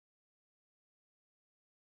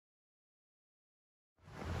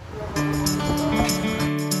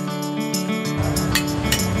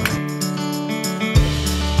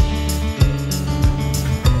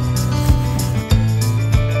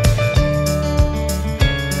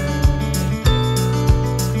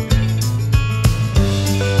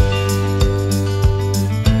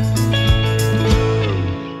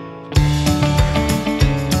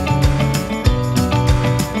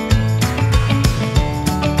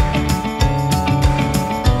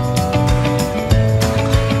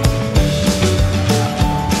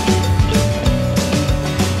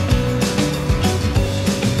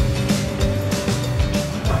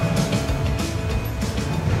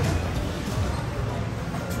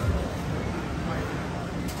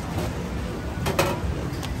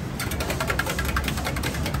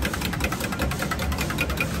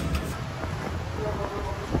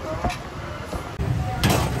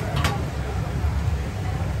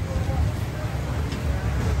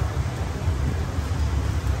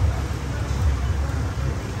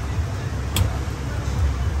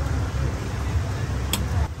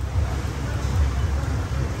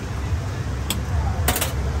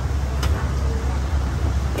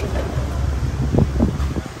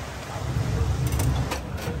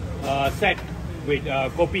set with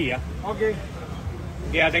kopi. Yeah. Okay.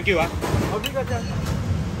 Yeah, thank you. Okay, gotcha.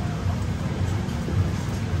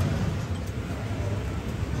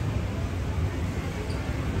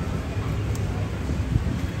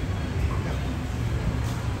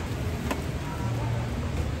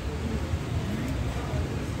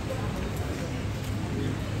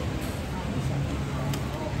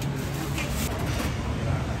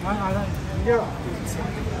好了，要。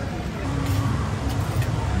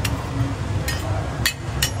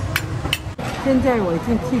现在我已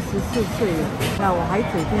经74岁了，那我孩子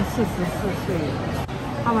已经44岁了。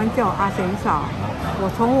他们叫我阿贤嫂。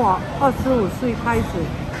我从我25岁开始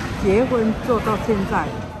结婚做到现在。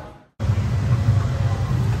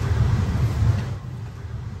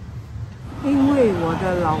因为我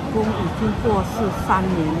的老公已经过世3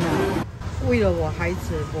年了，为了我孩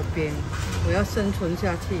子我边，我要生存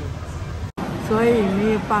下去，所以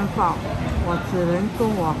没有办法。我只能跟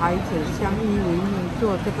我孩子相依为命，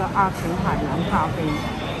做这个阿成海南咖啡。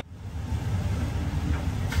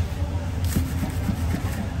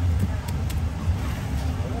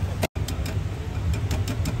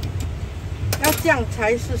要这样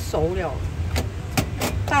才是熟了，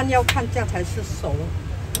但要看这样才是熟。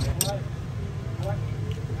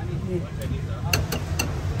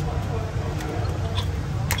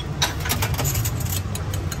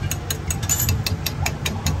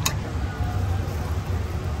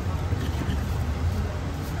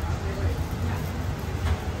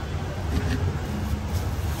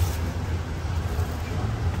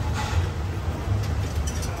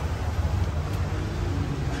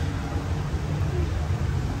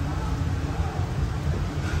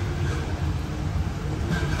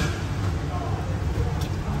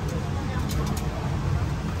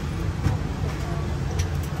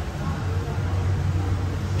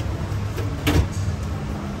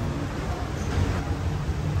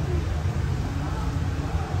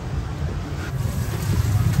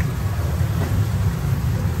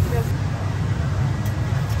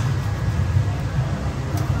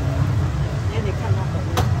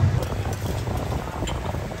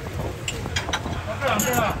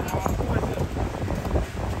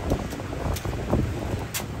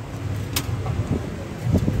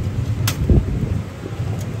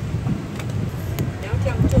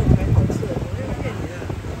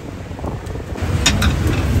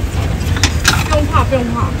不用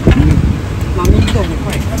怕，妈咪做很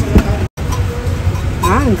快。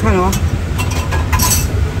啊，你看哦，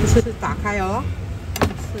这是打开哦，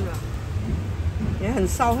是了，也很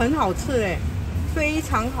烧，很好吃哎，非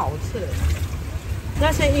常好吃。那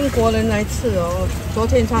些英国人来吃哦，昨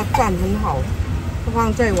天他赞很好，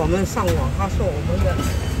放在我们上网，他说我们的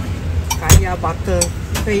咖椰巴的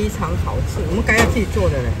非常好吃，我们咖椰自己做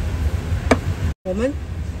的嘞。我们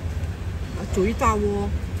煮一大锅。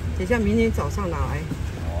等下明天早上拿来。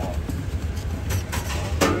哦。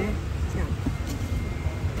这样。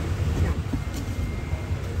这样。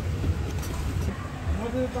我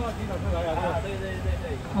们是到几点钟来啊？对。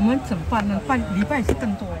我们整办呢，礼拜是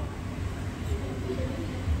更多。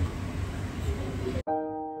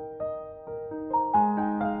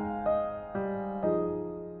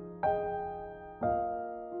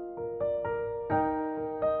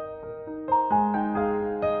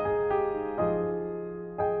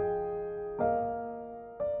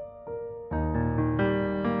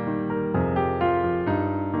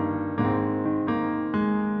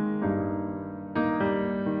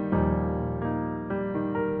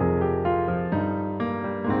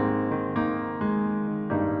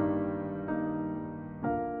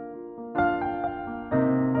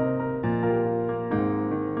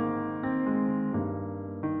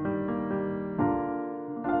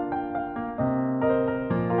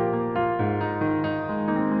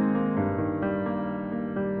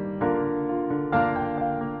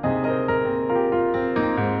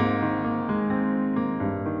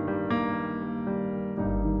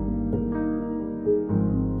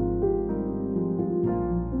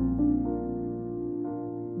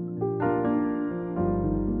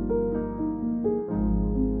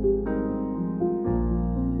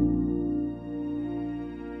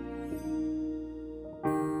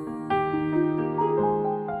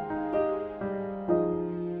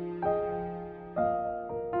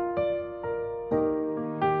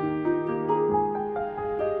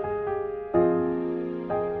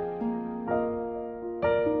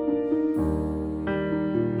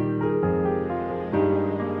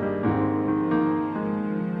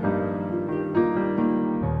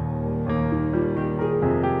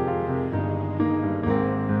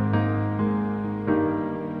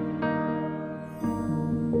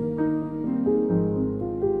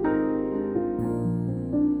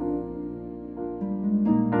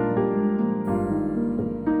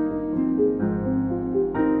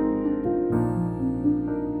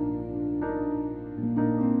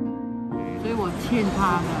欠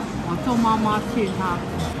他的，我做妈妈欠他。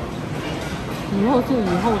以后就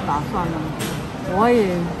以后打算了，我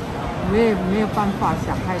也没有办法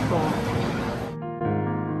想太多。